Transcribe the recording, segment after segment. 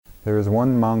There is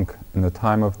one monk in the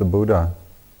time of the Buddha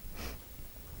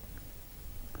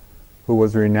who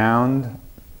was renowned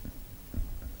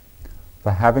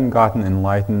for having gotten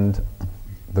enlightened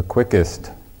the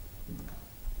quickest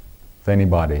of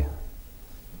anybody.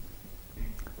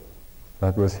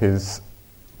 That was his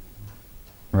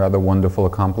rather wonderful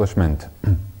accomplishment.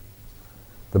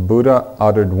 The Buddha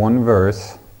uttered one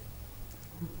verse,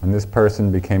 and this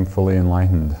person became fully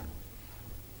enlightened.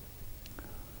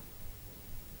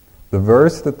 The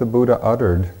verse that the Buddha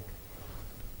uttered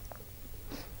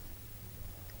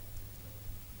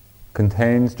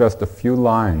contains just a few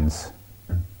lines,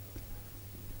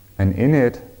 and in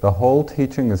it the whole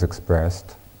teaching is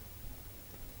expressed,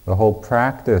 the whole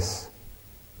practice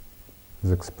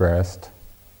is expressed,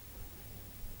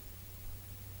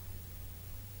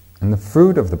 and the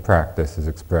fruit of the practice is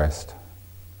expressed.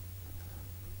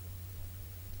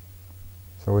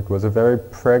 So it was a very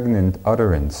pregnant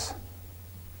utterance.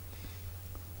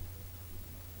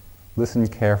 Listen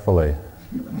carefully.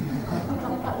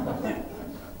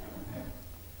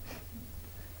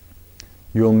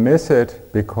 You'll miss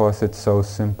it because it's so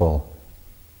simple.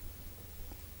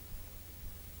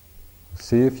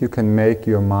 See if you can make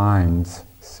your minds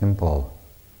simple,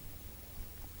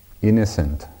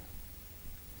 innocent.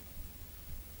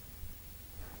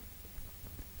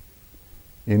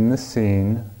 In the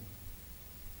seen,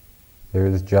 there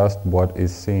is just what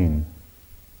is seen.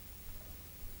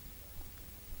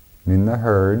 In the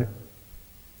heard,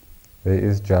 there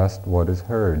is just what is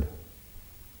heard.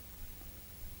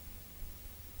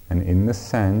 And in the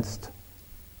sensed,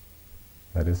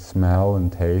 that is smell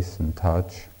and taste and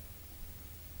touch,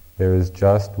 there is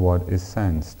just what is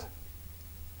sensed.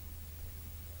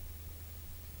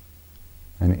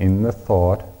 And in the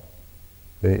thought,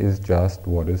 there is just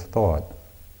what is thought.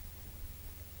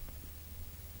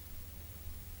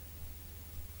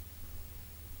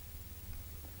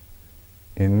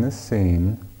 In the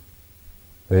seen,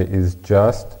 there is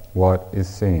just what is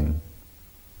seen.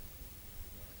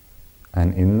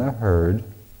 And in the heard,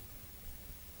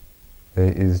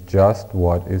 there is just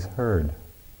what is heard.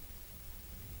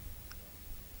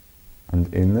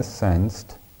 And in the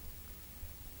sensed,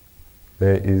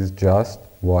 there is just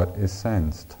what is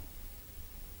sensed.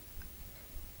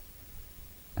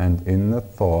 And in the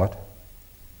thought,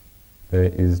 there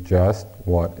is just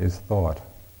what is thought.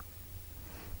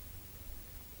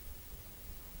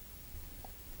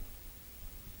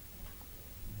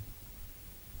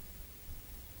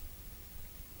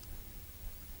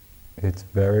 It's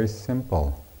very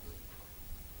simple.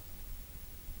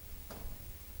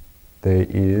 There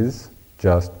is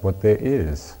just what there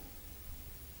is.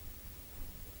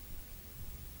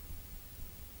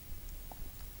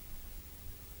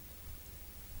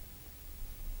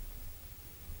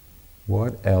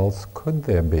 What else could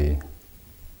there be?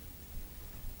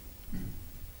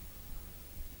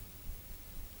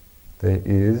 There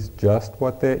is just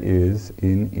what there is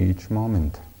in each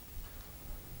moment.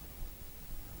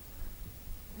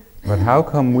 But how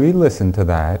come we listen to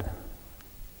that?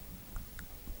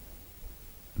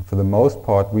 For the most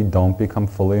part, we don't become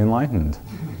fully enlightened.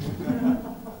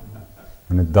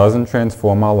 And it doesn't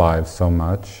transform our lives so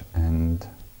much, and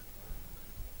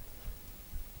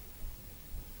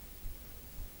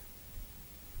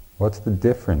what's the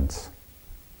difference?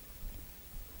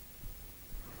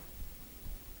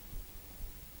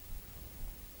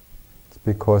 It's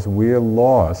because we're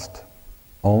lost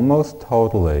almost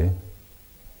totally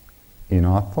in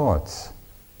our thoughts.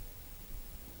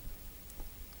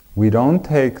 We don't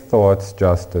take thoughts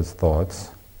just as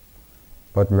thoughts,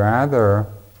 but rather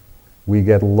we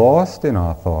get lost in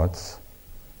our thoughts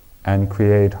and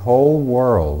create whole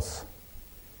worlds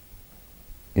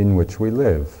in which we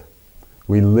live.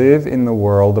 We live in the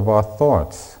world of our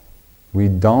thoughts. We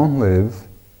don't live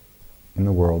in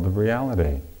the world of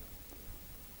reality.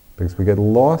 Because we get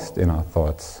lost in our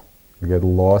thoughts. We get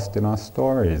lost in our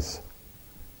stories.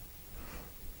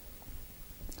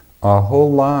 Our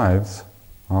whole life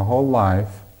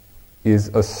is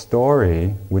a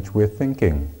story which we're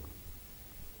thinking.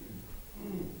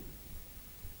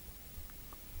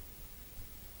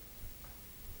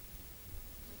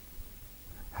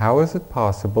 How is it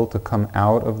possible to come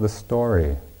out of the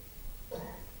story?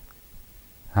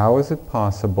 How is it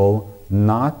possible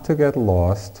not to get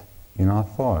lost in our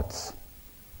thoughts?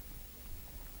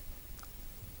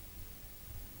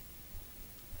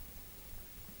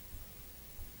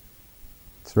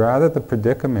 It's rather the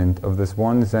predicament of this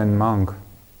one Zen monk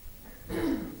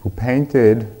who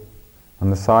painted on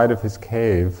the side of his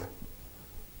cave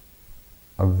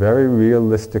a very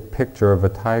realistic picture of a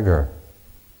tiger.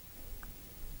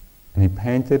 And he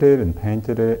painted it,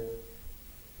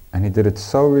 and And he did it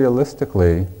so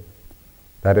realistically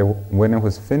that when it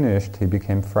was finished, he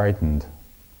became frightened.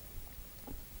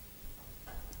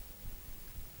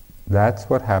 That's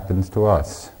what happens to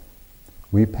us.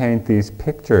 We paint these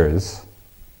pictures,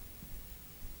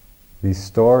 these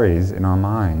stories in our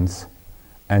minds,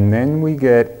 and then we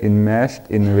get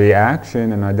enmeshed in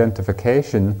reaction and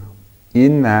identification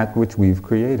in that which we've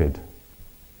created.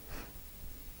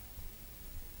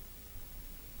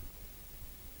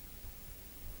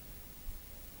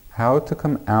 How to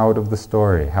come out of the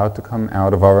story, how to come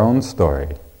out of our own story.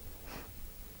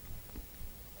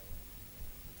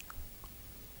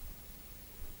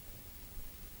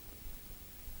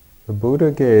 The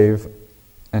Buddha gave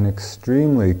an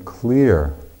extremely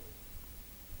clear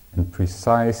and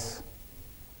precise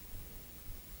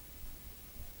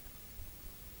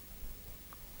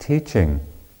teaching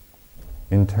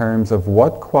in terms of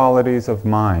what qualities of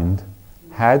mind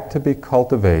had to be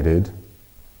cultivated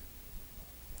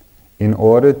in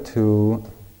order to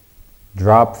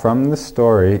drop from the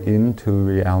story into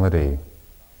reality.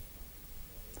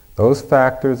 Those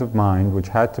factors of mind which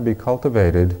had to be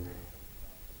cultivated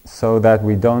so that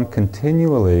we don't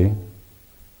continually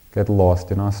get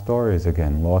lost in our stories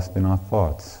again, lost in our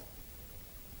thoughts.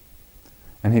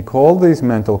 And he called these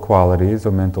mental qualities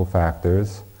or mental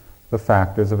factors the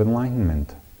factors of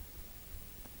enlightenment.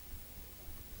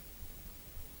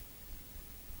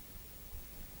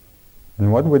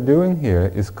 And what we're doing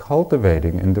here is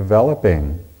cultivating and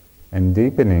developing and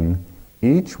deepening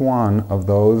each one of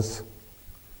those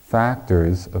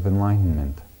factors of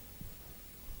enlightenment.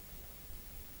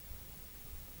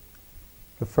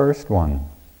 The first one.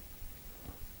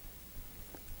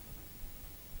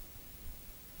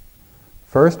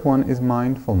 First one is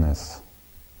mindfulness.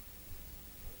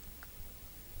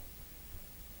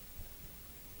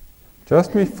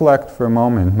 Just reflect for a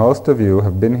moment. Most of you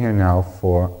have been here now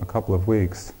for a couple of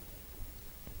weeks.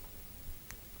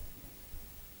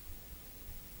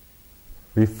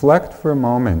 Reflect for a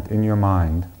moment in your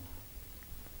mind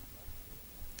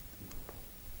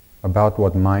about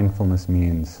what mindfulness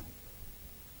means.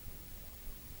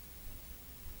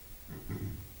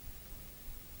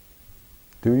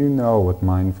 Do you know what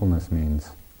mindfulness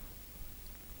means?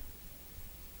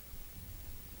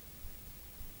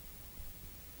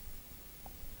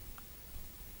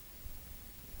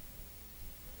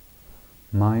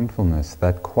 Mindfulness,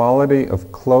 that quality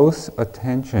of close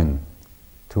attention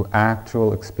to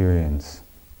actual experience,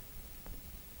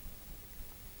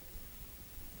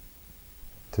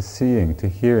 to seeing, to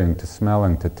hearing, to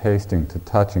smelling, to tasting, to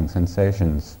touching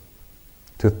sensations,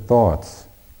 to thoughts,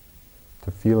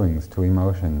 to feelings, to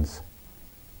emotions.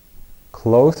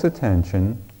 Close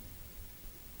attention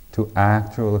to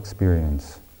actual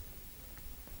experience.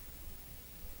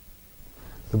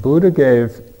 The Buddha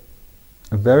gave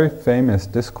a very famous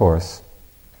discourse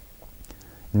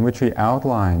in which he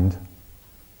outlined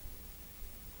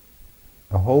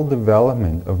a whole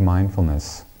development of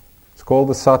mindfulness. It's called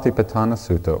the Satipatthana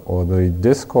Sutta, or the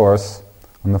Discourse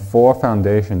on the Four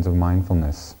Foundations of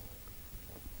Mindfulness.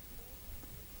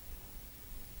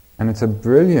 And it's a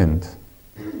brilliant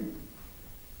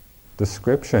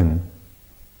description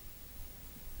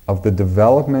of the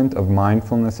development of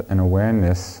mindfulness and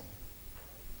awareness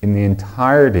in the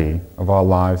entirety of our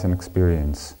lives and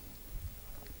experience.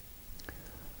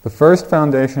 The first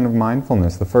foundation of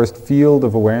mindfulness, the first field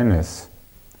of awareness,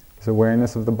 is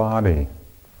awareness of the body.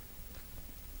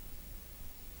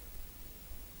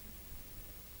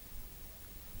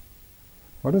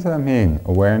 What does that mean,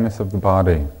 awareness of the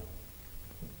body?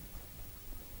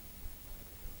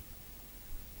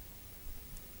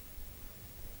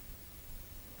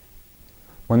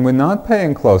 When we're not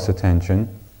paying close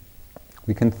attention,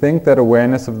 we can think that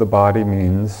awareness of the body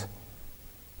means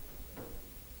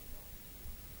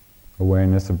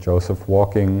awareness of Joseph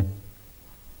walking,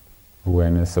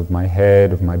 awareness of my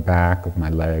head, of my back, of my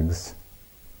legs,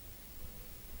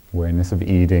 awareness of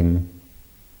eating,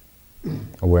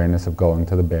 awareness of going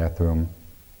to the bathroom.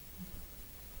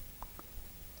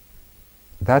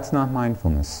 That's not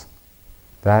mindfulness.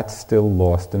 That's still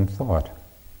lost in thought.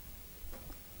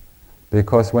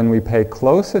 Because when we pay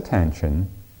close attention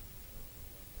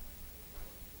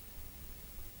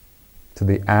to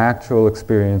the actual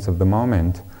experience of the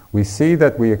moment, we see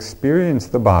that we experience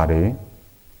the body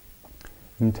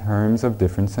in terms of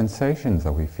different sensations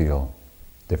that we feel,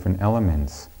 different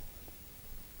elements.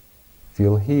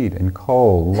 Feel heat and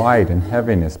cold, light and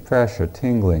heaviness, pressure,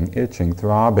 tingling, itching,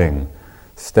 throbbing,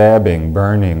 stabbing,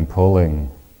 burning,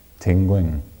 pulling,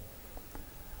 tingling.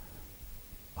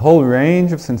 A whole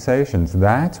range of sensations,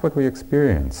 that's what we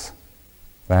experience.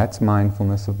 That's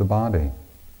mindfulness of the body.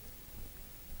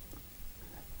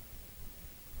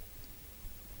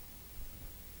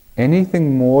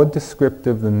 Anything more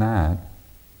descriptive than that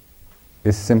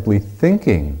is simply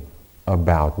thinking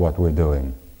about what we're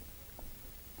doing.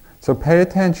 So pay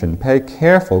attention, pay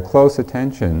careful, close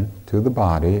attention to the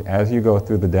body as you go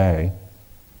through the day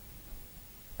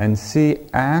and see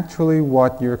actually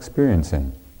what you're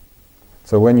experiencing.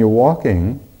 So when you're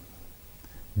walking,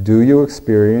 do you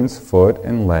experience foot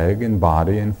and leg and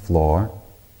body and floor?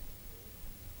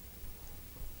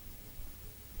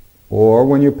 Or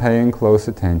when you're paying close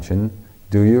attention,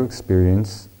 do you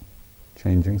experience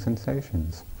changing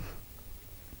sensations?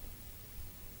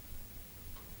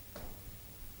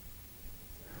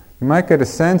 You might get a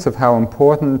sense of how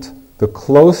important the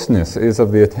closeness is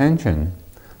of the attention,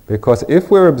 because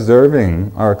if we're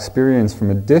observing our experience from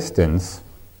a distance,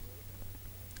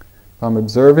 if I'm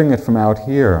observing it from out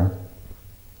here,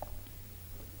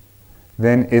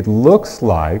 then it looks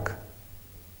like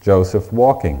Joseph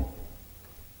walking.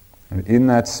 And in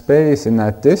that space, in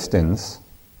that distance,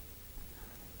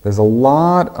 there's a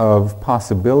lot of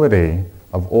possibility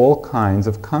of all kinds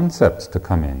of concepts to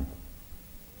come in.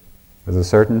 There's a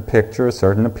certain picture, a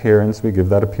certain appearance, we give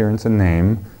that appearance a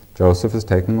name. Joseph is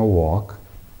taking a walk.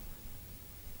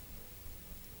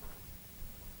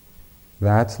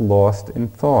 That's lost in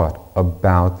thought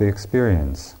about the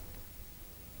experience.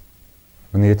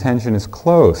 When the attention is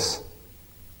close,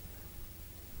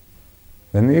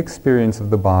 then the experience of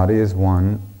the body is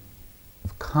one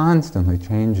of constantly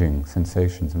changing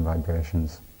sensations and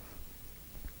vibrations.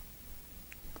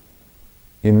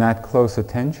 In that close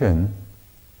attention,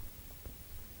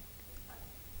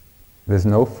 there's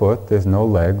no foot, there's no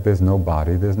leg, there's no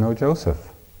body, there's no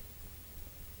Joseph.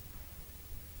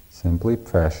 Simply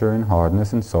pressure and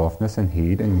hardness and softness and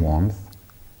heat and warmth.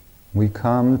 We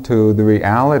come to the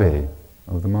reality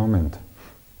of the moment.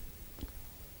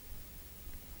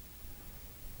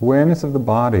 Awareness of the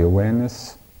body,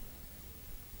 awareness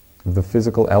of the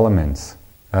physical elements.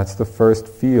 That's the first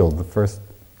field, the first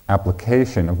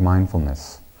application of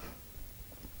mindfulness.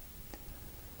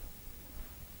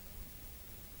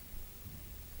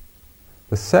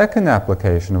 The second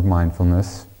application of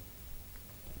mindfulness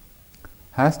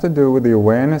has to do with the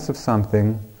awareness of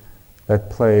something that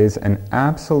plays an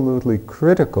absolutely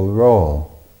critical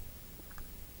role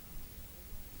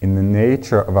in the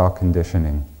nature of our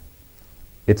conditioning.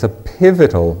 It's a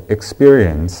pivotal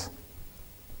experience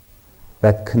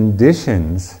that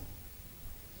conditions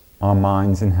our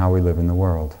minds and how we live in the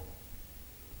world.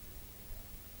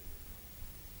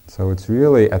 So it's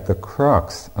really at the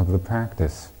crux of the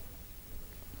practice.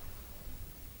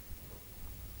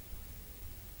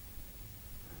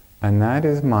 And that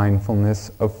is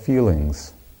mindfulness of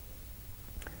feelings.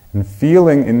 And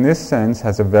feeling in this sense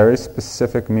has a very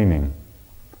specific meaning.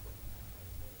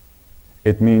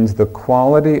 It means the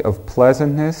quality of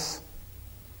pleasantness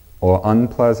or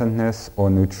unpleasantness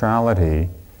or neutrality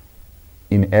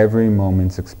in every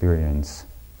moment's experience.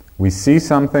 We see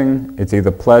something, it's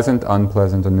either pleasant,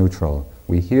 unpleasant, or neutral.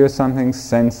 We hear something,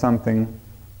 sense something,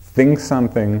 think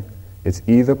something, it's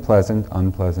either pleasant,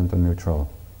 unpleasant, or neutral.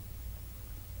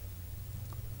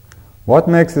 What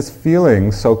makes this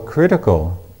feeling so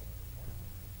critical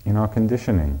in our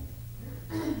conditioning?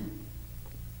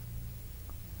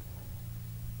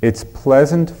 It's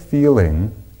pleasant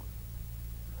feeling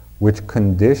which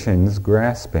conditions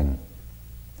grasping.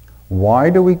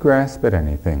 Why do we grasp at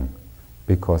anything?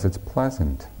 Because it's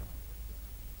pleasant.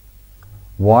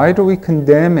 Why do we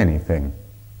condemn anything?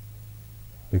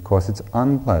 Because it's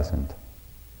unpleasant.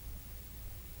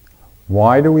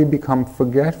 Why do we become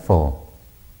forgetful?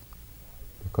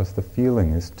 Because the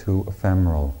feeling is too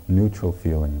ephemeral, neutral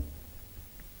feeling.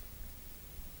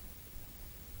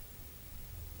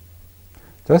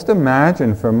 Just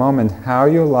imagine for a moment how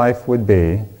your life would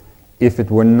be if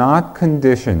it were not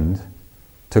conditioned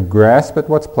to grasp at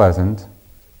what's pleasant,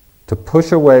 to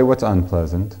push away what's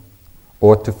unpleasant,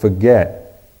 or to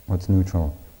forget what's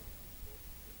neutral.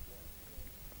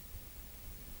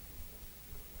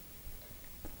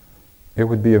 It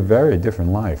would be a very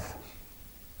different life.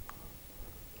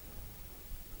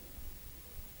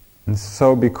 And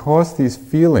so because these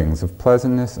feelings of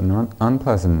pleasantness and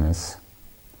unpleasantness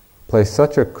play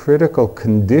such a critical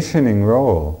conditioning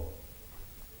role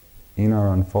in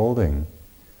our unfolding,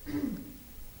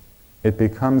 it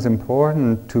becomes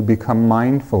important to become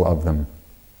mindful of them.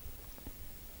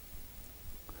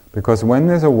 Because when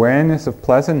there's awareness of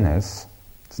pleasantness,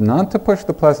 it's not to push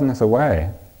the pleasantness away.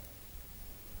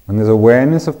 When there's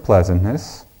awareness of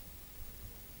pleasantness,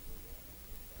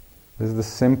 there's the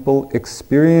simple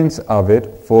experience of it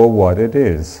for what it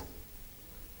is.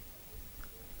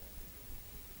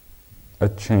 A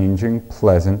changing,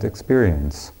 pleasant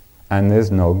experience. And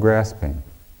there's no grasping.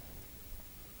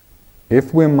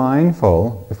 if we're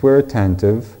mindful, if we're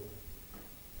attentive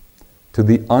to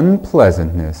the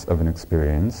unpleasantness of an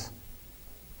experience,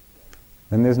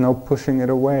 then there's no pushing it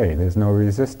away, there's no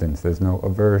resistance, there's no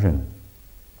aversion.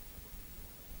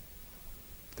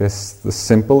 This the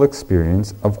simple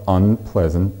experience of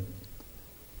unpleasant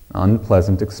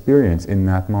experience in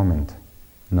that moment.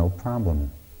 No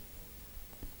problem.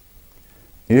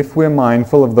 If we're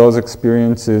mindful of those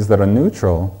experiences that are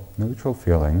neutral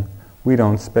feeling, we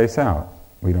don't space out.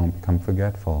 We don't become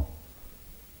forgetful.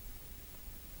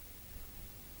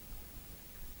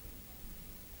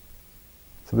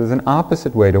 So there's an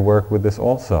opposite way to work with this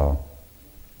also.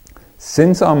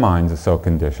 Since our minds are so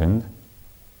conditioned,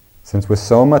 since we're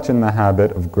so much in the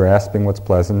habit of grasping what's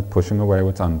pleasant, pushing away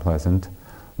what's unpleasant,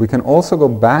 we can also go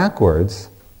backwards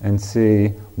and see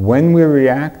when we're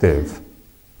reactive,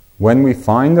 when we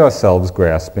find ourselves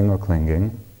grasping or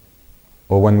clinging,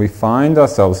 or when we find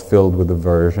ourselves filled with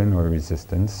aversion or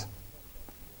resistance,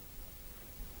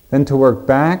 then to work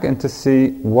back and to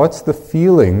see what's the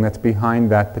feeling that's behind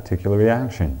that particular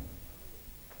reaction.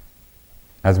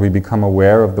 As we become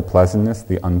aware of the pleasantness,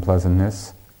 the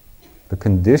unpleasantness, the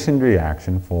conditioned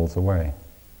reaction falls away.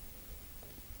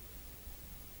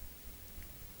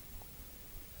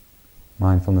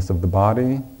 Mindfulness of the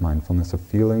body, mindfulness of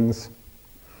feelings.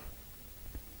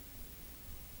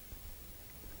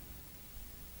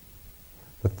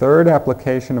 The third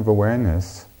application of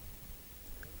awareness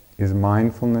is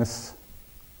mindfulness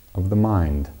of the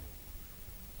mind.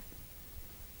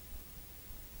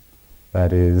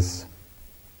 That is,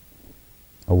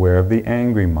 aware of the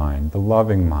angry mind, the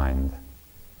loving mind,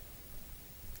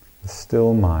 the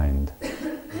still mind,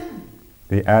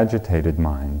 the agitated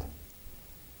mind,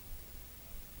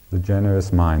 the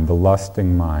generous mind, the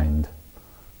lusting mind,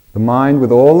 the mind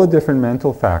with all the different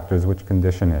mental factors which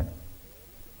condition it.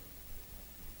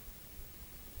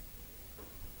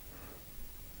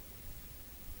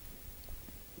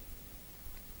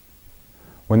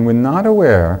 When we're not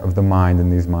aware of the mind in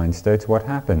these mind states, what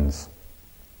happens?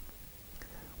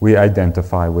 We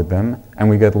identify with them and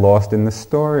we get lost in the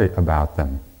story about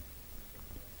them.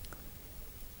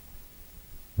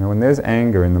 Now, when there's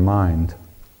anger in the mind,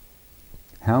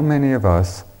 how many of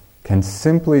us can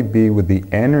simply be with the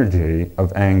energy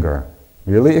of anger,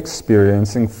 really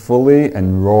experiencing fully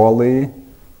and rawly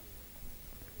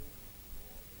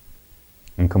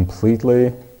and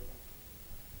completely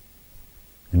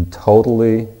and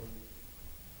totally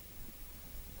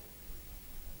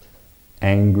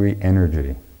angry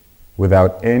energy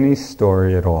without any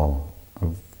story at all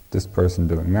of this person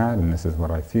doing that and this is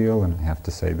what I feel and I have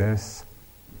to say this.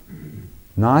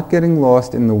 Not getting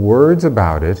lost in the words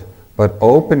about it, but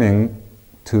opening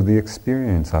to the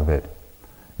experience of it.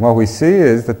 What we see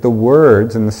is that the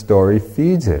words and the story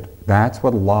feeds it. That's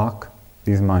what lock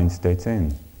these mind states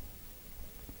in.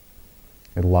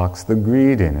 It locks the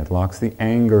greed in, it locks the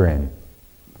anger in.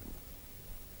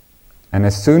 And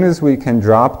as soon as we can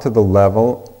drop to the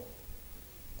level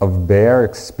of bare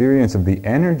experience of the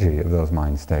energy of those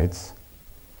mind states,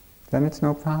 then it's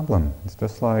no problem. It's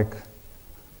just like,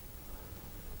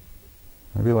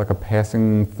 maybe like a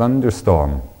passing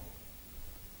thunderstorm.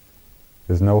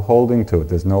 There's no holding to it,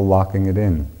 there's no locking it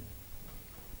in.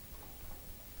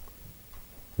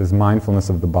 There's mindfulness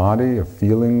of the body, of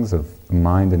feelings, of the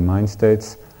mind and mind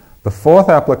states. The fourth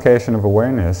application of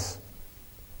awareness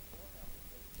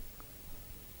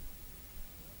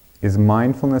is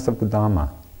mindfulness of the Dhamma.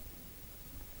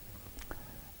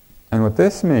 And what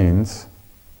this means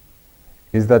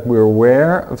is that we're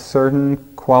aware of certain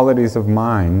qualities of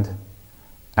mind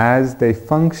as they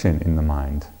function in the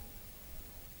mind.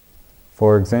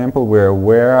 For example, we're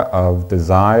aware of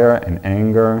desire and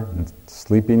anger and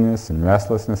sleepiness and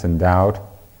restlessness and doubt.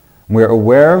 We're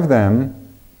aware of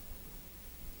them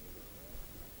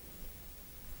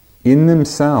in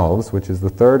themselves, which is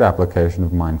the third application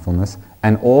of mindfulness,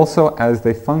 and also as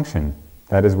they function.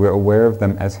 That is, we're aware of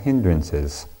them as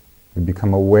hindrances. We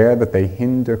become aware that they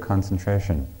hinder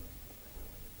concentration.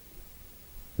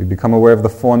 We become aware of the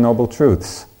Four Noble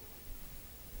Truths.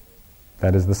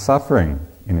 That is the suffering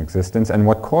in existence and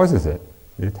what causes it,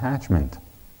 the attachment,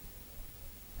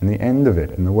 and the end of it,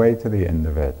 and the way to the end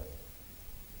of it.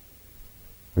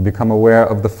 We become aware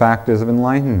of the factors of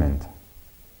enlightenment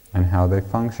and how they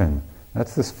function.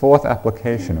 That's this fourth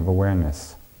application of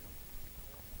awareness.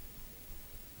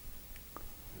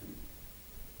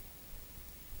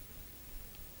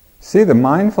 See, the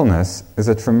mindfulness is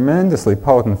a tremendously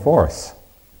potent force.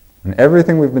 And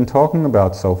everything we've been talking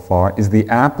about so far is the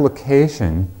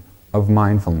application of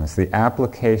mindfulness, the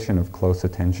application of close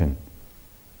attention.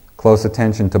 Close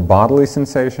attention to bodily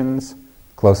sensations,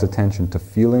 close attention to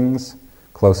feelings,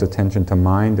 close attention to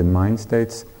mind and mind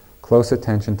states, close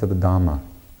attention to the Dhamma,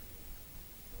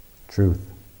 truth.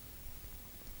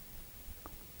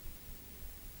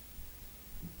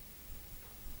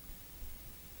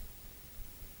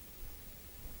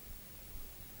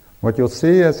 What you'll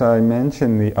see as I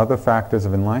mention the other factors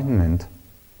of enlightenment,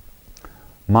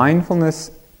 mindfulness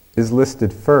is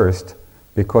listed first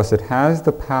because it has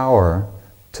the power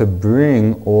to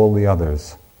bring all the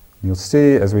others. You'll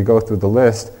see as we go through the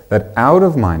list that out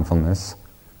of mindfulness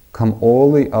come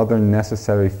all the other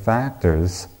necessary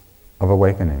factors of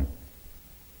awakening.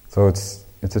 So it's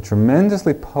a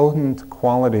tremendously potent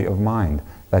quality of mind,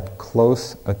 that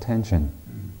close attention.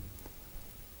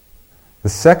 The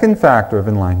second factor of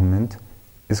enlightenment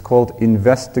is called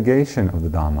investigation of the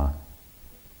Dhamma.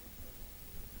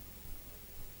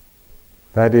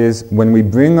 That is, when we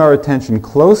bring our attention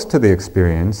close to the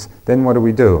experience, then what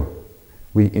do?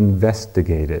 We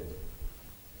investigate it.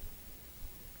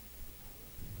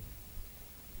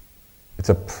 It's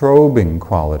a probing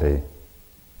quality,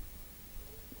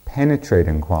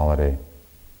 penetrating quality.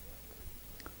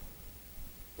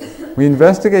 We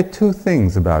investigate two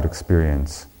things about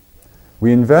experience.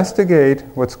 We investigate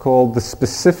what's called the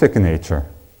specific nature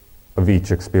of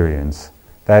each experience.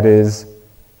 That is,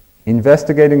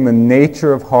 investigating the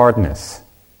nature of hardness.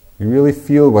 You really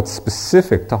feel what's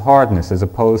specific to hardness as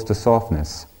opposed to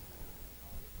softness.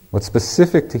 What's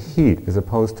specific to heat as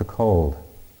opposed to cold.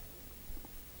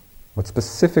 What's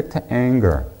specific to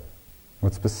anger.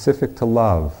 What's specific to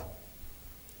love.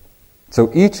 So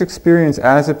each experience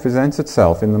as it presents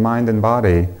itself in the mind and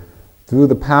body, through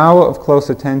the power of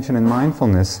close attention and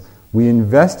mindfulness, we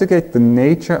investigate the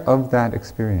nature of that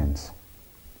experience.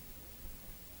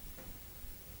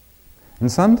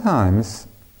 And sometimes,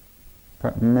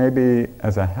 maybe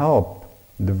as a help,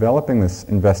 developing this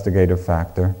investigative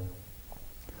factor,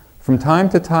 from time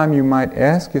to time you might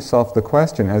ask yourself the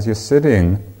question as you're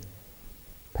sitting,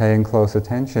 paying close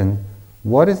attention,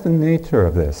 what is the nature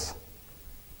of this?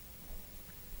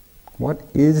 What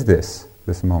is this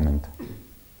moment?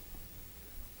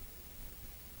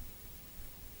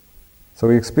 So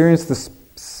we experience the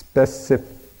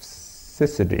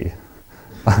specificity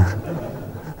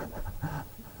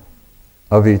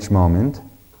of each moment.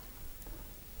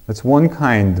 That's one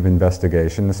kind of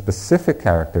investigation, the specific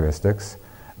characteristics,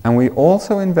 and we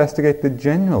also investigate the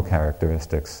general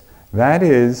characteristics. That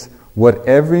is, what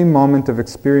every moment of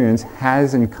experience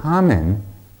has in common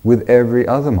with every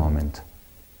other moment.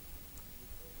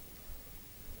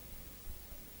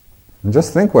 And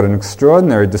just think what an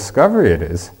extraordinary discovery it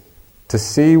is to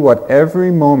see what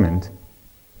every moment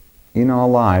in our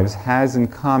lives has in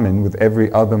common with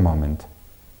every other moment.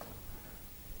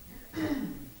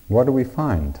 What do we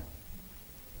find?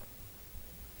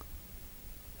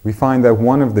 We find that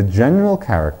one of the general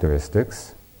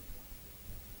characteristics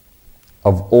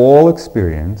of all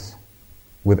experience,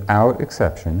 without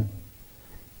exception,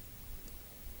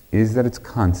 is that it's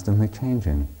constantly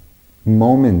changing,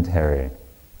 momentary.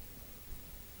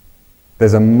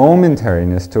 There's a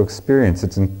momentariness to experience.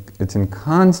 It's in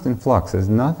constant flux. There's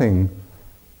nothing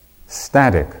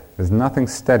static. There's nothing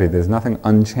steady. There's nothing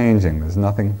unchanging. There's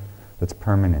nothing that's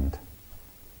permanent.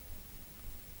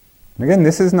 And again,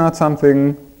 this is not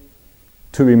something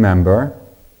to remember,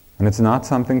 and it's not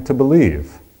something to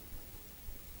believe.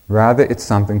 Rather, it's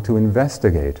something to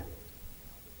investigate.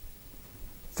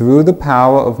 Through the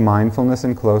power of mindfulness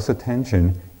and close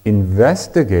attention,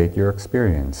 investigate your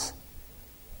experience.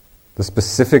 The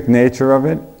specific nature of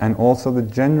it, and also the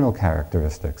general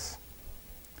characteristics.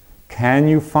 Can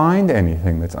you find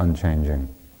anything that's unchanging?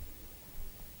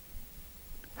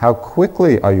 How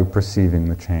quickly are you perceiving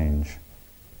the change?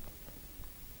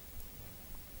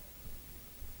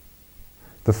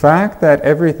 The fact that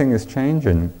everything is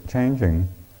changing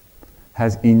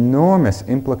has enormous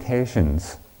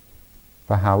implications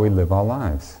for how we live our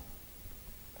lives.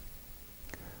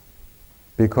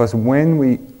 Because when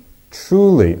we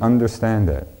truly understand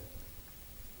it,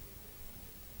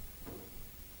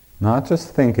 not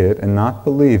just think it and not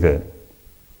believe it,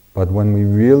 but when we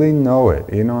really know it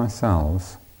in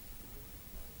ourselves,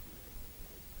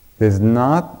 there's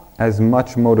not as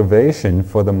much motivation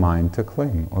for the mind to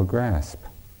cling or grasp.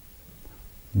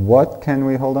 What can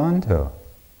we hold on to?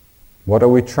 What are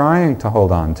we trying to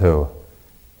hold on to?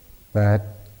 That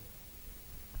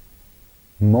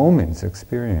moment's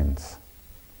experience.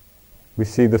 We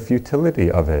see the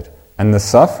futility of it and the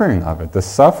suffering of it, the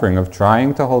suffering of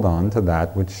trying to hold on to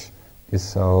that which is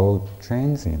so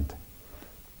transient.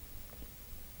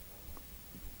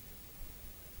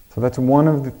 So that's one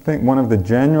of the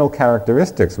general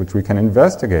characteristics which we can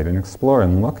investigate and explore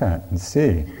and look at and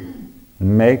see.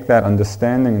 and make that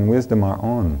understanding and wisdom our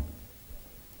own.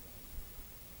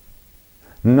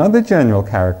 Another general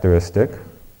characteristic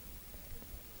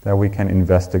that we can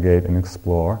investigate and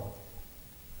explore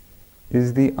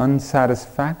is the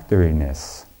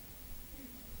unsatisfactoriness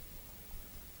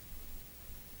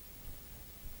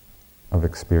of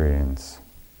experience.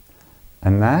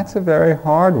 And that's a very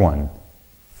hard one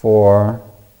for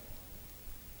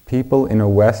people in a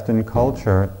Western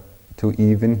culture to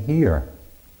even hear.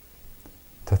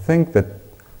 To think that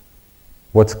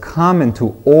what's common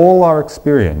to all our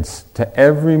experience, to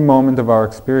every moment of our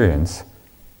experience,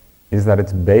 is that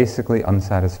it's basically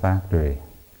unsatisfactory.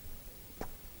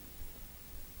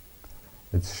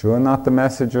 It's sure not the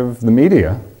message of the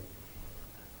media.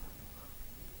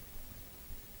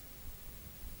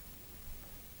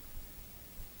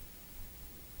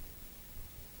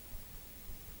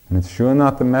 And it's sure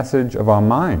not the message of our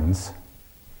minds,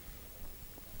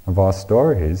 of our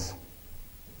stories.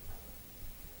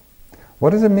 What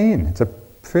does it mean? It's a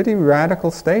pretty radical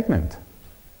statement.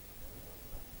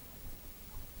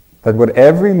 That what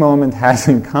every moment has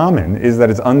in common is that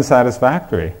it's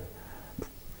unsatisfactory.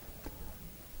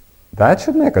 That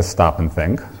should make us stop and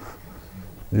think,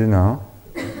 you know.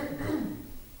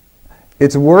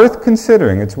 It's worth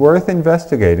considering, it's worth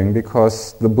investigating,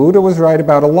 because the Buddha was right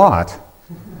about a lot,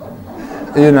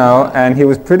 you know, and he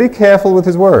was pretty careful with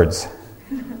his words.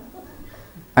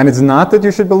 And it's not that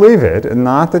you should believe it, and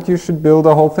not that you should build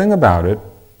a whole thing about it,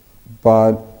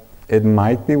 but it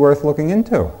might be worth looking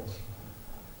into.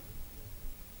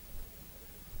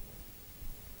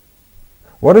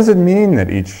 What does it mean that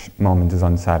each moment is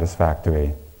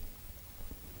unsatisfactory?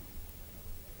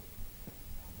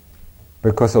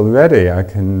 Because already I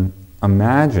can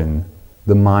imagine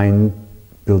the mind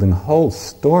building whole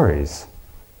stories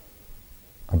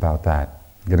about that,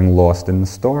 getting lost in the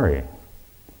story.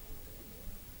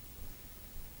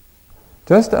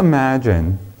 Just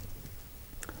imagine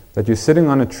that you're sitting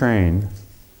on a train,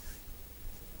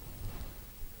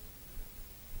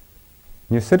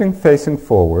 you're sitting facing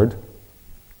forward.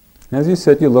 As you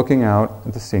sit, you're looking out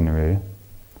at the scenery.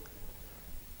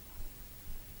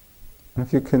 And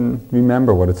if you can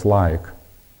remember what it's like,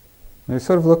 you're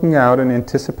sort of looking out and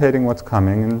anticipating what's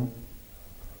coming and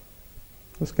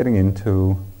just getting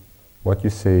into what you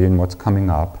see and what's coming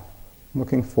up,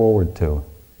 looking forward to.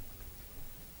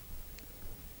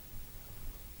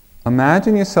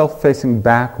 Imagine yourself facing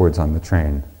backwards on the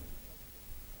train.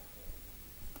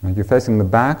 Right? You're facing the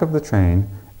back of the train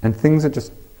and things are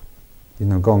just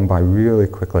going by really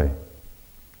quickly.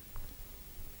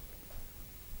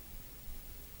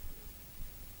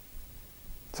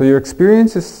 So your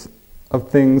experiences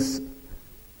of things,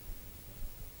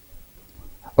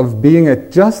 of being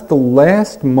at just the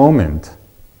last moment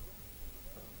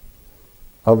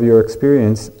of your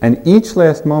experience, and each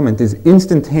last moment is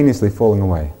instantaneously falling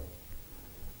away.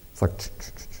 It's like,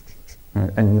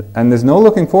 and there's no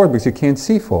looking forward because you can't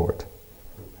see forward,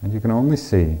 and you can only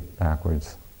see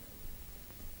backwards.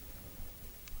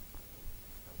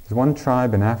 There's one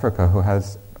tribe in Africa who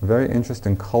has a very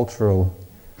interesting cultural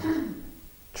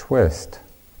twist.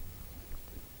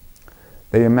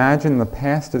 They imagine the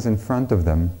past is in front of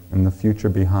them and the future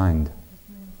behind,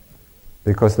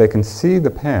 because they can see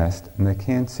the past and they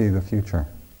can't see the future.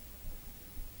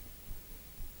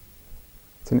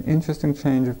 It's an interesting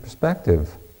change of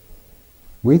perspective.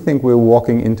 We think we're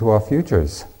walking into our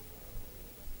futures.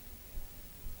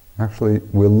 Actually,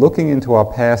 we're looking into our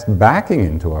past, backing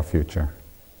into our future.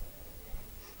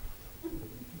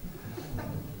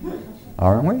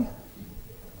 Aren't we?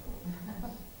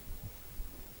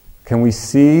 Can we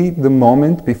see the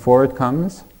moment before it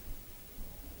comes?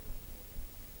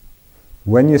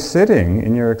 When you're sitting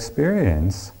in your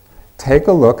experience, take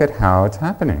a look at how it's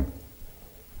happening.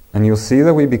 And you'll see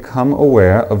that we become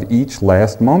aware of each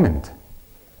last moment.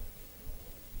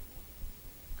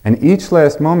 And each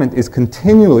last moment is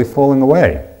continually falling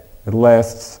away. It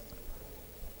lasts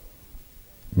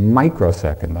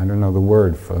microsecond. I don't know the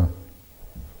word for...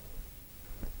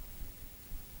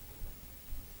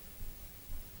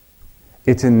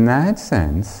 It's in that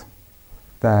sense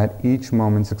that each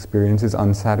moment's experience is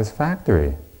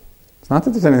unsatisfactory. It's not that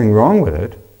there's anything wrong with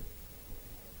it.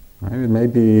 Right? It may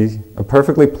be a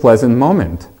perfectly pleasant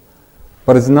moment,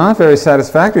 but it's not very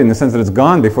satisfactory in the sense that it's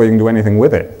gone before you can do anything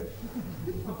with it.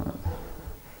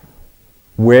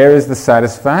 Where is the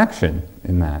satisfaction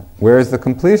in that? Where is the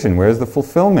completion? Where is the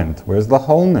fulfillment? Where is the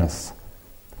wholeness?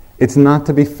 It's not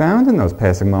to be found in those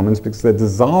passing moments because they're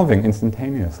dissolving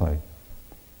instantaneously.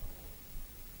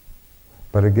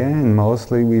 But again,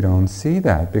 mostly we don't see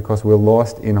that because we're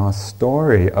lost in our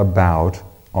story about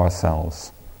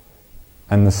ourselves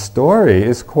And the story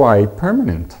is quite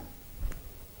permanent.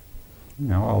 You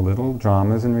know, our little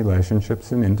dramas and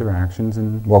relationships and interactions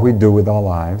and what we do with our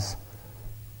lives.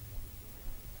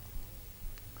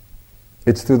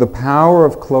 It's through the power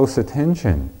of close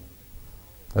attention,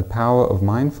 the power of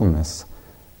mindfulness,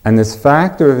 and this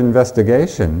factor of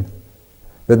investigation,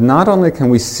 that not only can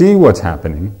we see what's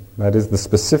happening, that is the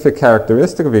specific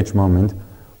characteristic of each moment,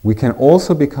 we can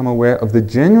also become aware of the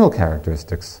general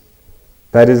characteristics.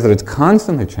 That is, that it's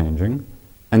constantly changing,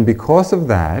 and because of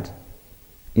that,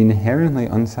 inherently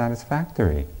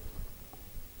unsatisfactory.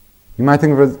 You might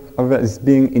think of it as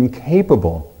being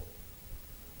incapable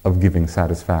of giving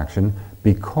satisfaction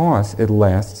because it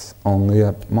lasts only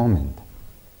a moment.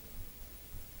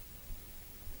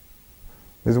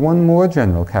 There's one more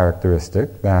general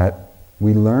characteristic that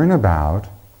we learn about,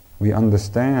 we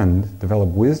understand, develop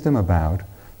wisdom about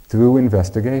through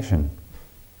investigation.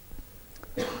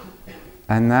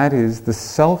 And that is the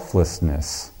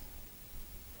selflessness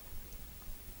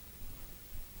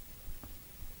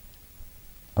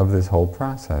of this whole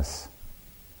process.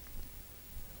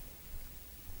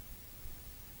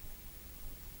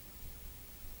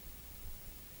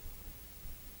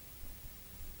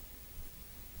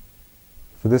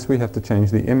 For this we have to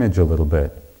change the image a little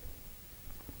bit.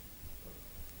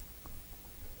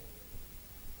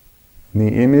 In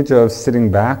the image of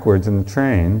sitting backwards in the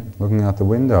train, looking out the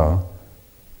window,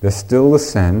 there's still the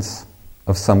sense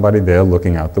of somebody there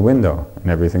looking out the window, and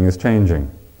everything is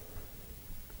changing.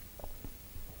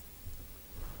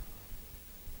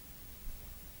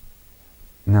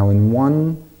 Now, in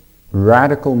one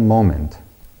radical moment,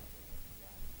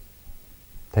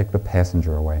 take the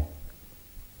passenger away.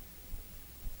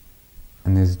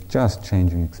 And there's just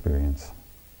changing experience.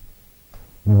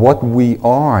 What we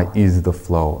are is the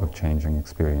flow of changing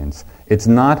experience. It's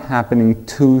not happening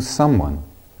to someone.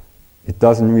 It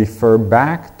doesn't refer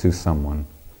back to someone.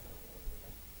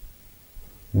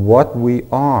 What we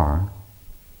are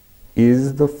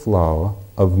is the flow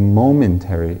of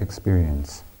momentary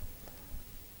experience.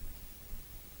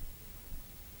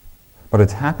 But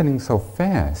it's happening so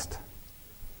fast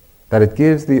that it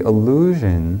gives the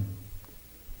illusion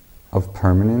of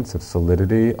permanence, of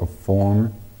solidity, of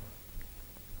form.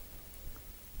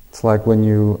 It's like when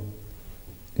you,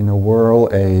 whirl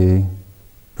a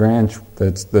branch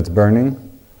that's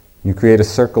burning, you create a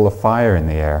circle of fire in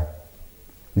the air.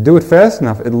 You do it fast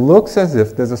enough, it looks as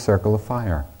if there's a circle of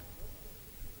fire.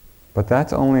 But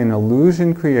that's only an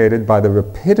illusion created by the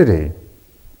rapidity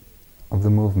of the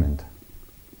movement.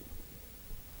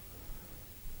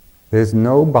 There's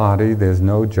no body, there's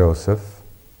no Joseph,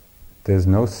 there's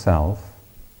no self.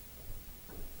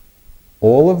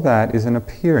 All of that is an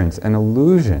appearance, an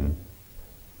illusion,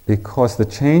 because the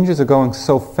changes are going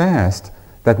so fast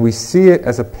that we see it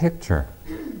as a picture.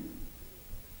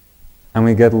 And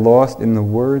we get lost in the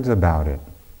words about it.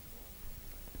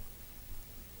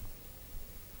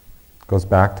 Goes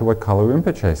back to what Kala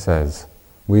Rinpoche says.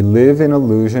 We live in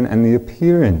illusion and the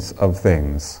appearance of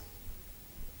things.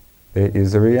 There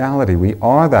is a reality. We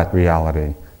are that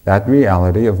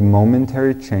reality of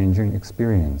momentary changing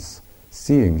experience.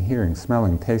 Seeing, hearing,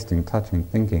 smelling, tasting, touching,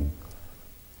 thinking.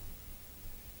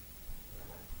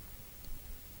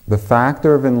 The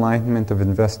factor of enlightenment, of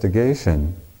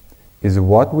investigation, is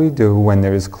what we do when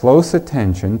there is close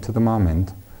attention to the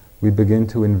moment. We begin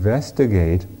to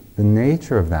investigate the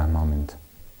nature of that moment.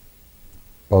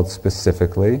 Both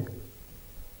specifically,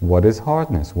 what is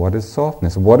hardness? What is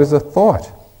softness? What is a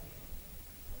thought?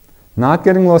 Not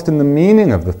getting lost in the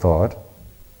meaning of the thought,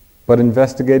 but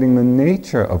investigating the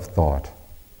nature of thought.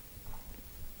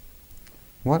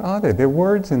 What are they? They're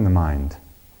words in the mind.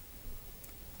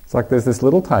 It's like there's this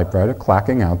little typewriter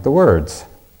clacking out the words.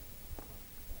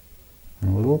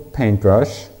 And a little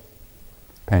paintbrush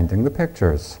painting the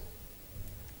pictures.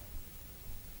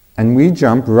 And we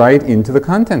jump right into the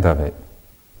content of it.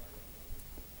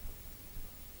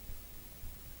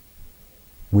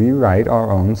 We write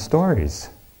our own stories.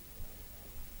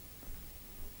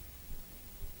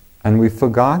 And we've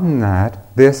forgotten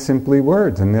that they're simply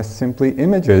words and they're simply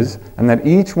images, and that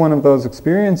each one of those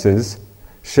experiences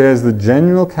shares the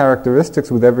general characteristics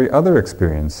with every other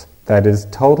experience. That is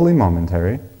totally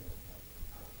momentary,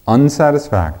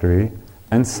 unsatisfactory,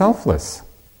 and selfless.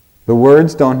 The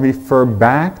words don't refer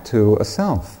back to a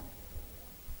self.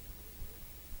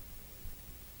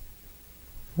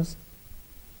 Just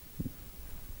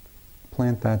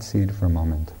plant that seed for a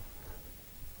moment.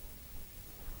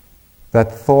 That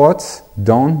thoughts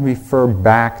don't refer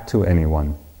back to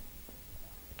anyone.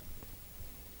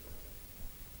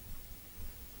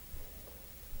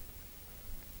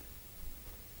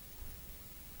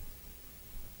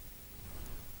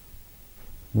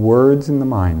 Words in the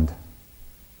mind.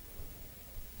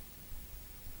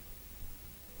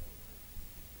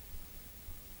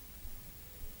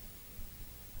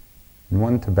 In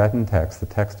one Tibetan text, the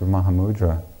text of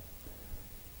Mahamudra,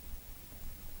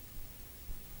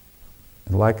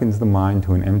 it likens the mind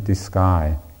to an empty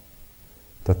sky,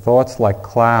 to thoughts like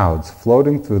clouds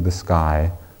floating through the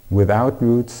sky, without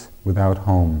roots, without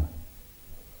home.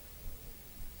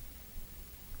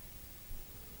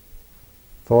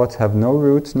 Thoughts have no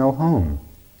roots, no home.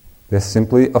 They're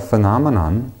simply a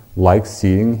phenomenon like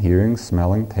seeing, hearing,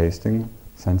 smelling, tasting,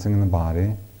 sensing in the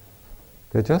body.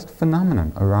 They're just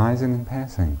phenomenon arising and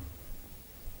passing.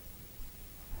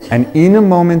 And in a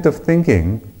moment of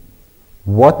thinking,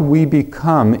 what we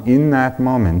become in that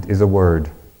moment is a word.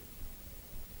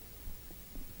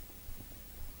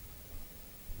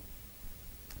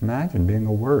 Imagine being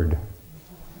a word.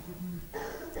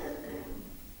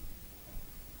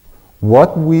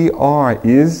 What we are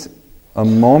is a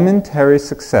momentary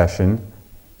succession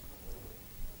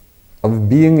of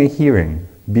being a hearing,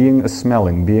 being a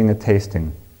smelling, being a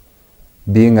tasting,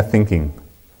 being a thinking.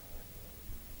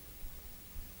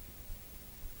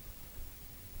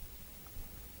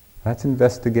 That's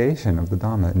investigation of the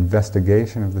Dhamma,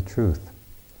 investigation of the truth.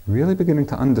 Really beginning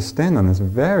to understand on this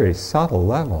very subtle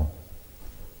level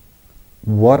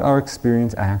what our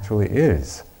experience actually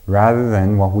is, rather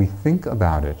than what we think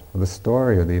about it, or the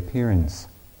story, or the appearance.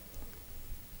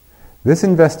 This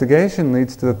investigation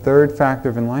leads to the third factor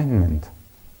of enlightenment,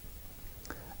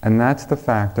 and that's the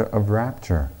factor of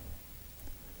rapture.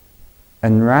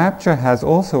 And rapture has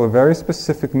also a very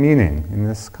specific meaning in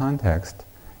this context.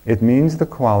 It means the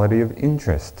quality of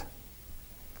interest,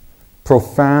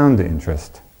 profound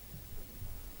interest.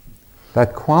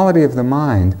 That quality of the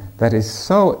mind that is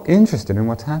so interested in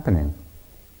what's happening.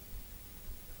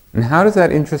 And how does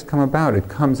that interest come about? It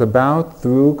comes about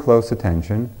through close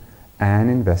attention and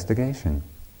investigation.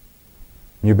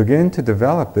 You begin to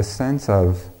develop this sense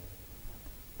of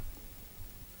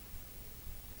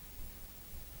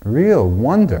real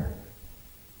wonder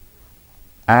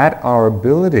at our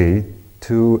ability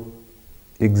to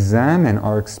examine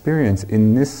our experience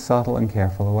in this subtle and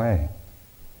careful way.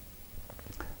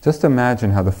 Just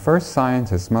imagine how the first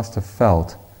scientists must have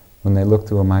felt when they looked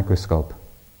through a microscope.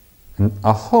 And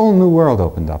a whole new world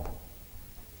opened up.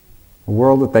 A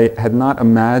world that they had not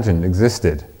imagined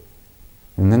existed.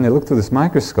 And then they looked through this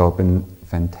microscope and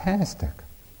fantastic.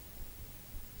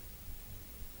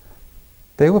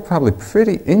 They were probably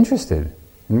pretty interested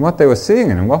in what they were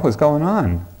seeing and what was going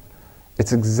on.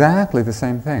 It's exactly the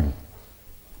same thing.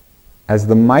 As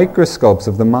the microscopes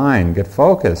of the mind get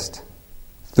focused,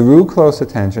 through close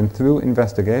attention, through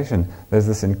investigation, there's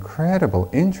this incredible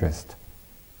interest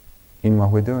in what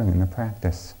we're doing in the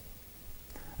practice.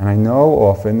 And I know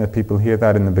often that people hear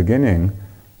that in the beginning,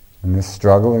 and they're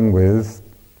struggling with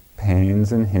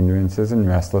pains and hindrances and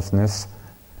restlessness,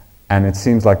 and it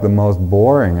seems like the most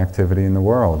boring activity in the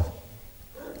world.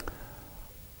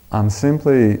 I'm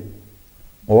simply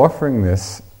offering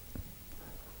this,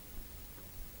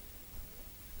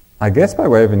 I guess by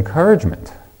way of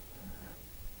encouragement,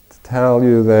 tell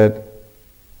you that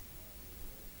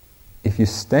if you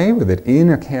stay with it in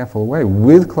a careful way,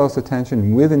 with close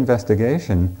attention, with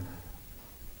investigation,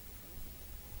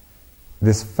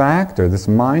 this factor, this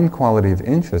mind quality of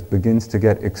interest begins to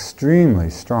get extremely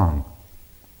strong.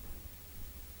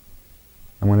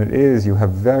 And when it is, you have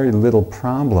very little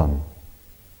problem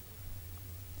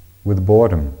with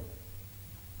boredom,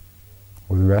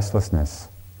 with restlessness,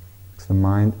 because the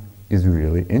mind is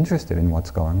really interested in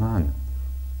what's going on.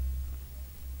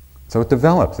 So it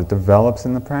develops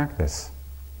in the practice.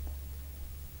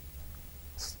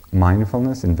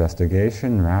 Mindfulness,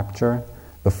 investigation, rapture.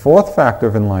 The fourth factor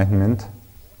of enlightenment,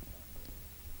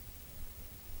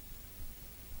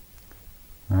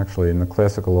 actually in the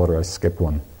classical order I skipped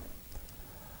one.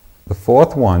 The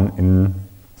fourth one,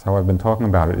 that's how I've been talking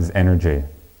about it, is energy.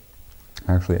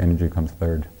 Actually, energy comes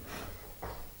third.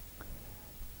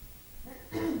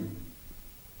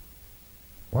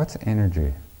 What's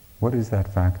energy? What is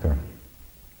that factor?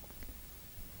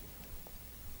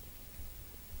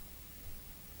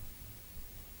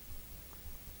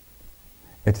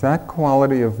 It's that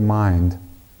quality of mind,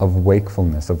 of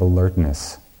wakefulness, of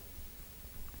alertness.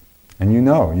 And you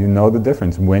know the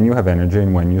difference when you have energy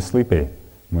and when you're sleepy,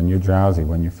 when you're drowsy,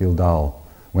 when you feel dull.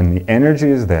 When the energy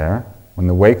is there, when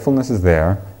the wakefulness is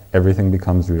there, everything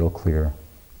becomes real clear.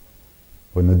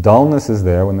 When the dullness is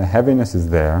there, when the heaviness is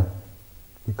there,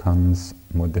 it becomes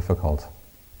more difficult.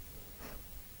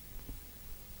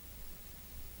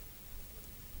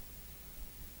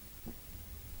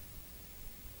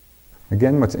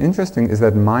 Again, what's interesting is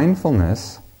that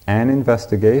mindfulness and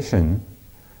investigation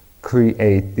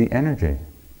create the energy.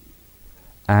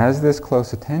 As there's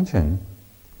close attention,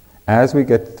 as we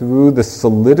get through the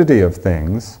solidity of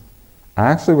things,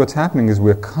 actually what's happening is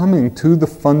we're coming to the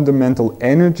fundamental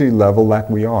energy level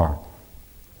that we are.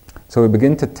 So we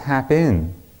begin to tap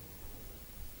in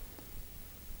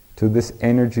to this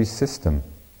energy system.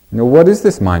 Now, what is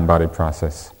this mind-body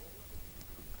process?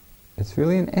 It's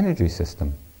really an energy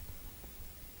system.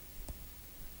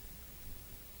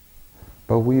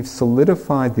 But we've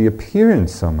solidified the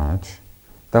appearance so much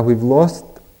that we've lost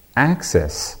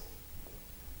access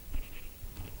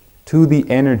to the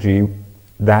energy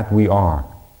that we are.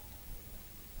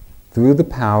 Through the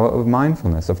power of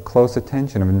mindfulness, of close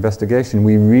attention, of investigation,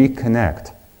 we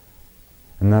reconnect.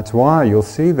 And that's why you'll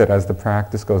see that as the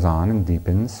practice goes on and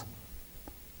deepens,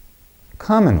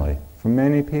 commonly, for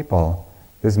many people,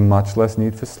 there's much less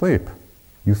need for sleep.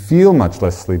 You feel much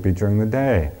less sleepy during the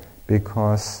day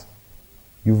because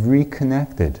you've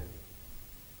reconnected.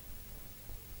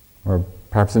 Or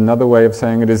perhaps another way of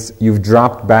saying it is you've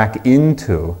dropped back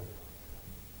into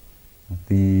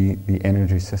the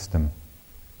energy system.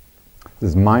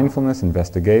 There's mindfulness,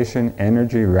 investigation,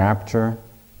 energy, rapture.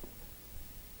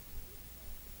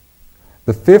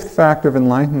 The fifth factor of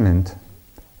enlightenment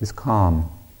is calm.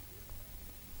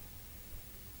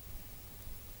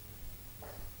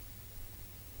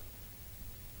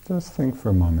 Just think for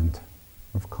a moment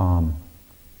of calm.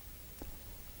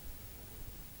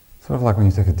 Sort of like when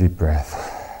you take a deep breath,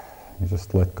 you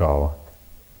just let go.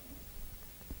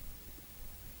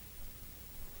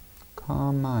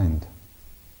 Calm mind.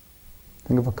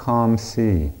 Think of a calm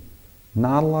sea.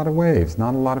 Not a lot of waves,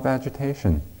 not a lot of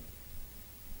agitation.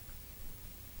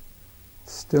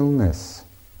 Stillness.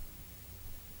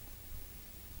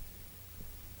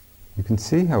 You can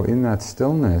see how in that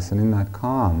stillness and in that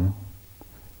calm,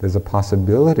 there's a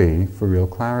possibility for real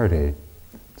clarity.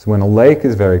 So when a lake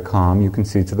is very calm, you can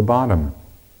see to the bottom.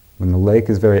 When the lake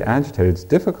is very agitated, it's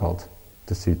difficult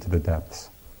to see to the depths.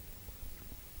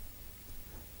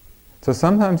 So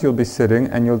sometimes you'll be sitting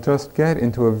and you'll just get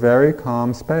into a very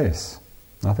calm space.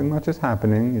 Nothing much is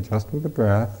happening, you're just with the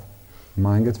breath. The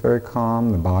mind gets very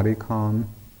calm, the body calm.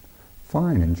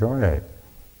 Fine, enjoy it.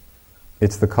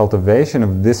 It's the cultivation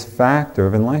of this factor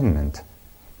of enlightenment.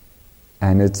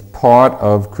 And it's part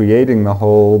of creating the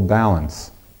whole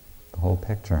balance, the whole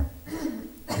picture.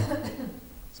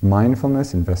 It's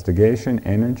mindfulness, investigation,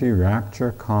 energy,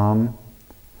 rapture, calm.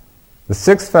 The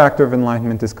sixth factor of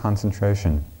enlightenment is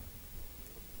concentration.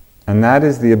 And that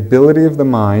is the ability of the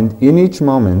mind in each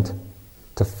moment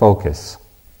to focus,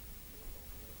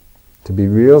 to be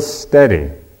real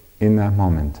steady in that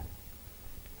moment.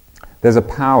 There's a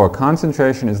power.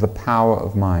 Concentration is the power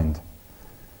of mind.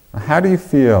 Now, how do you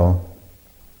feel?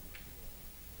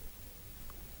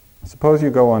 Suppose you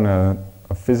go on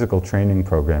a physical training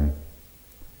program,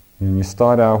 and you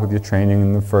start out with your training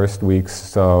in the first weeks,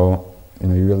 so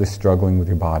you're really struggling with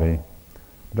your body.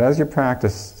 But as you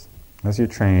practice, as you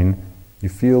train, you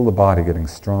feel the body getting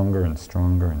stronger and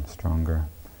stronger and stronger.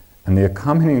 And the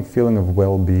accompanying feeling of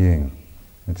well-being,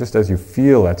 just as you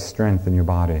feel that strength in your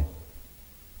body,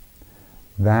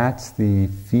 that's the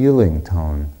feeling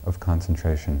tone of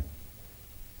concentration.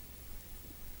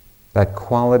 That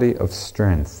quality of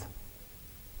strength,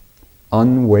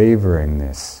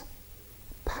 unwaveringness,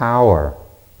 power.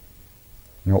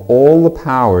 All the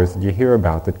powers that you hear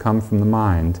about that come from the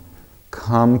mind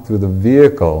come through the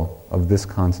vehicle of this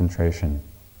concentration.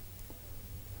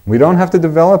 We don't have to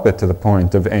develop it to the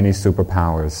point of any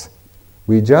superpowers.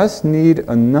 We just need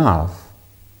enough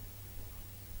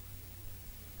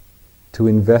to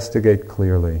investigate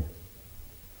clearly.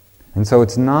 And so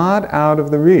it's not out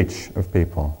of the reach of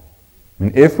people.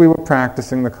 And if we were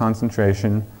practicing the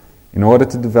concentration in order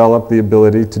to develop the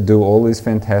ability to do all these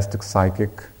fantastic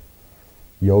psychic,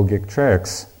 yogic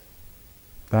tricks,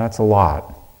 that's a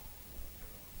lot.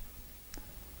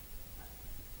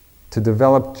 To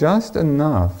develop just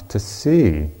enough to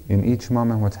see in each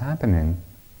moment what's happening,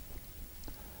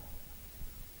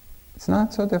 it's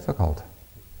not so difficult.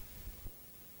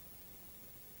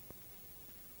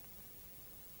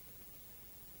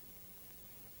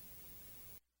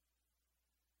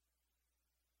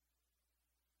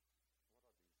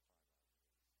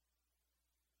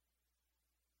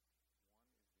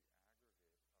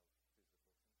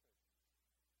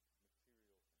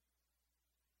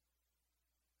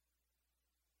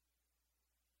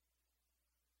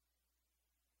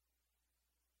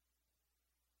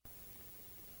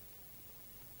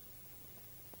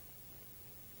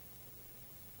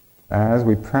 As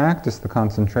we practice the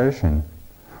concentration,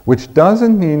 which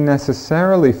doesn't mean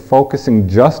necessarily focusing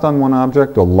just on one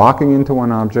object or locking into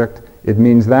one object. It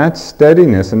means that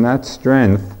steadiness and that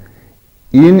strength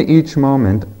in each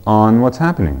moment on what's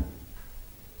happening.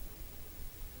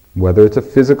 Whether it's a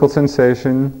physical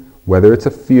sensation, whether it's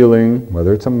a feeling,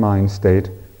 whether it's a mind state,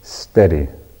 steady.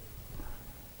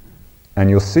 And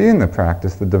you'll see in the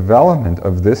practice the development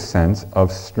of this sense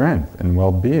of strength and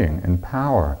well-being and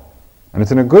power. And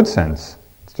it's in a good sense.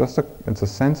 It's a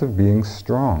sense of being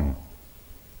strong.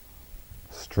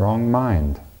 Strong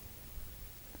mind.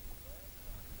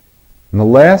 And the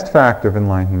last factor of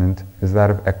enlightenment is that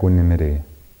of equanimity.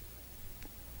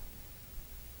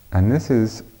 And this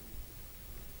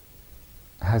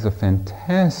has a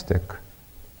fantastic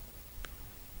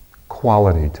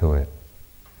quality to it.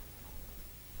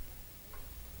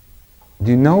 Do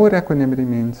you know what equanimity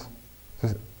means?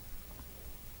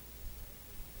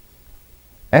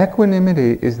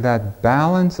 Equanimity is that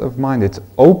balance of mind, its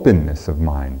openness of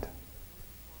mind,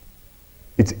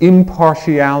 its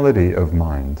impartiality of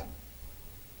mind.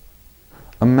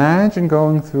 Imagine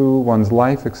going through one's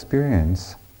life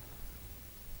experience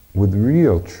with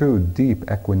real, true, deep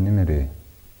equanimity.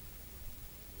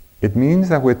 It means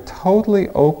that we're totally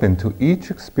open to each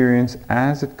experience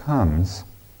as it comes,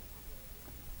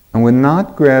 and we're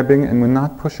not grabbing and we're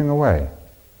not pushing away.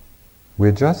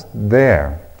 We're just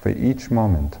there for each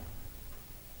moment.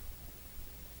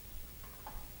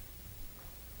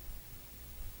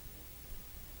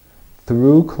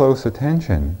 Through close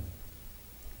attention,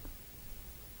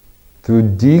 through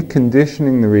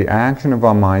deconditioning the reaction of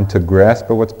our mind to grasp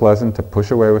at what's pleasant, to push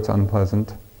away what's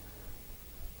unpleasant,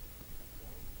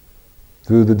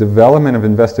 through the development of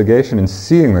investigation and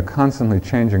seeing the constantly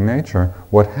changing nature,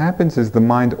 what happens is the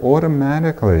mind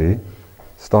automatically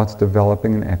starts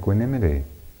developing an equanimity.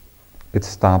 It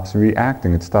stops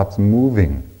reacting, it stops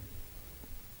moving,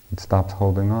 it stops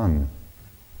holding on.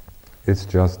 It's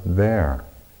just there,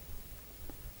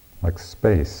 like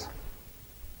space.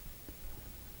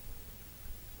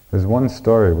 There's one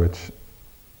story which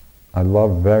I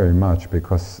love very much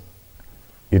because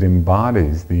it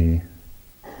embodies the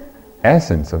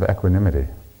essence of equanimity.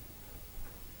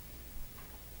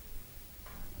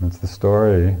 It's the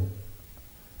story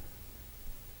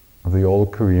of the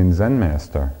old Korean Zen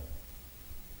master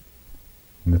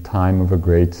in the time of a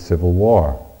great civil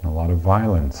war and a lot of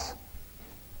violence.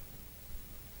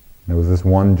 There was this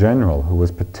one general who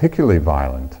was particularly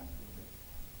violent,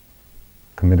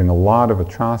 committing a lot of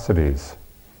atrocities.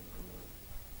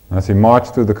 As he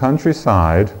marched through the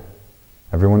countryside,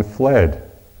 everyone fled.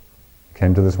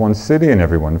 Came to this one city and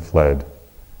everyone fled,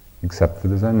 except for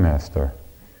the Zen master.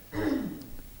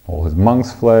 All his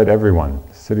monks fled, everyone.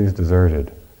 The city's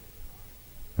deserted.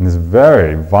 And this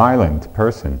very violent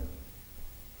person,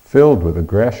 filled with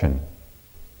aggression,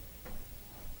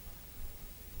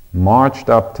 marched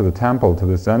up to the temple to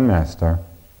the Zen master,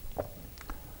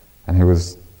 and he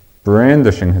was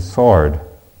brandishing his sword,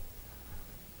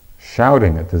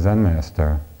 shouting at the Zen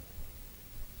master,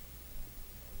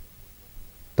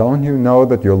 "Don't you know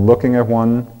that you're looking at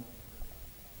one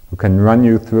who can run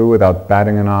you through without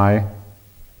batting an eye?"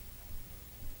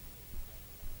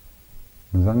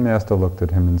 The Zen master looked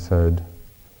at him and said,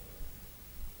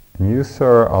 "And you,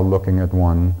 sir, are looking at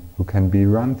one who can be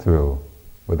run through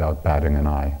without batting an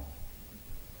eye."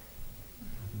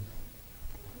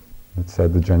 It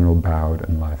said the general bowed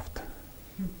and left.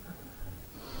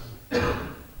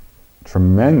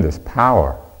 Tremendous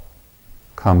power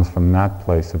comes from that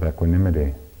place of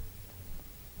equanimity.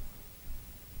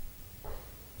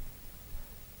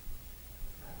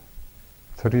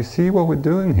 So do you see what we're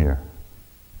doing here?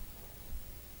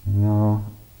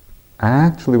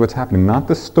 Actually what's happening, not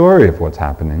the story of what's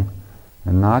happening,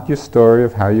 and not your story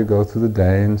of how you go through the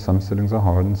day and some sittings are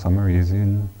hard and some are easy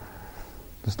and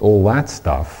just all that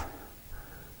stuff.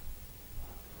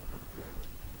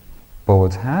 But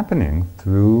what's happening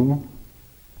through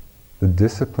the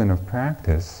discipline of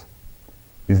practice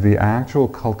is the actual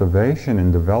cultivation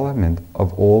and development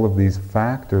of all of these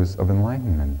factors of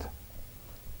enlightenment.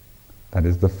 That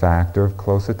is the factor of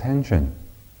close attention,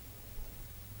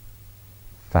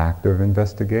 factor of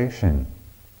investigation,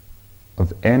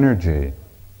 of energy,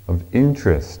 of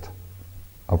interest,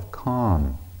 of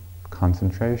calm,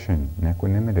 concentration, and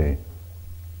equanimity.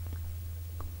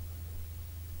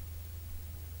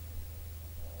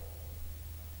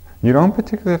 You don't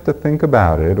particularly have to think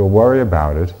about it or worry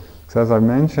about it, because as I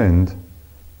mentioned,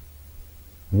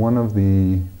 one of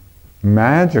the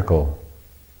magical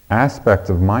aspects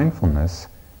of mindfulness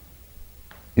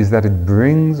is that it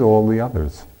brings all the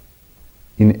others.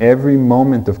 In every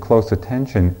moment of close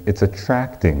attention, it's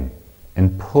attracting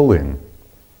and pulling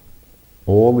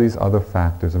all these other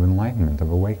factors of enlightenment,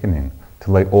 of awakening,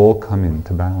 till they all come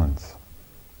into balance.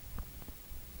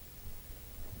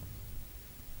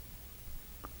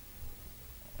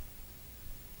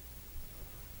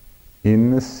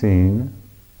 In the seen,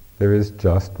 there is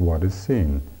just what is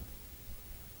seen.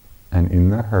 And in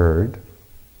the heard,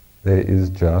 there is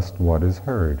just what is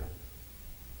heard.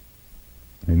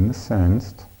 In the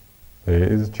sensed, there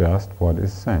is just what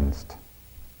is sensed.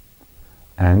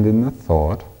 And in the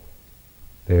thought,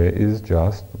 there is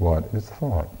just what is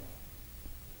thought.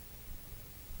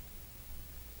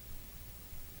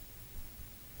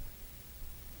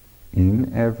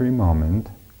 In every moment,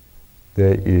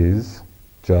 there is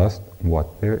just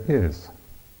what there is.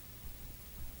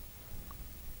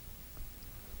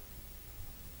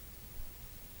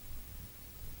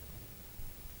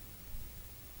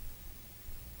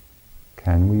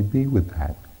 Can we be with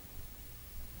that?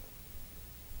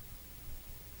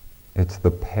 It's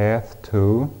the path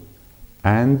to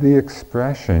and the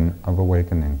expression of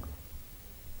awakening.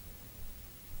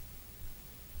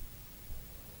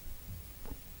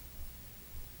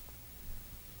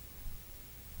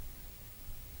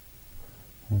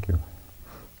 Thank you.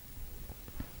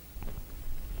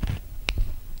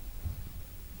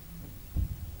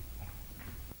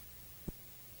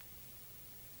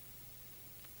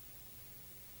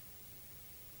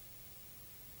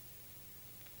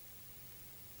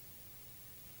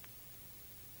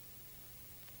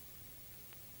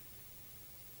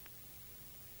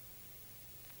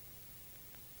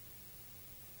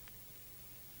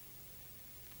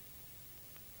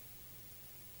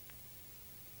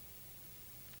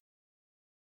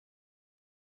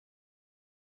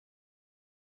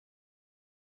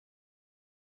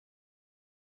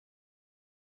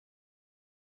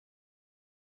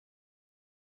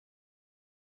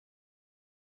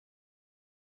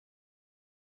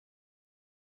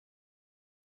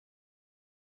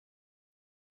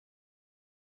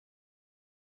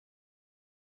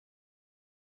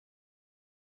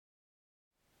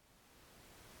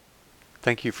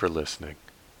 Thank you for listening.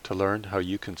 To learn how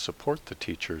you can support the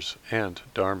teachers and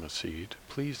Dharma Seed,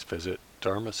 please visit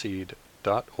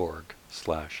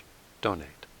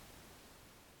dharmaseed.org/donate.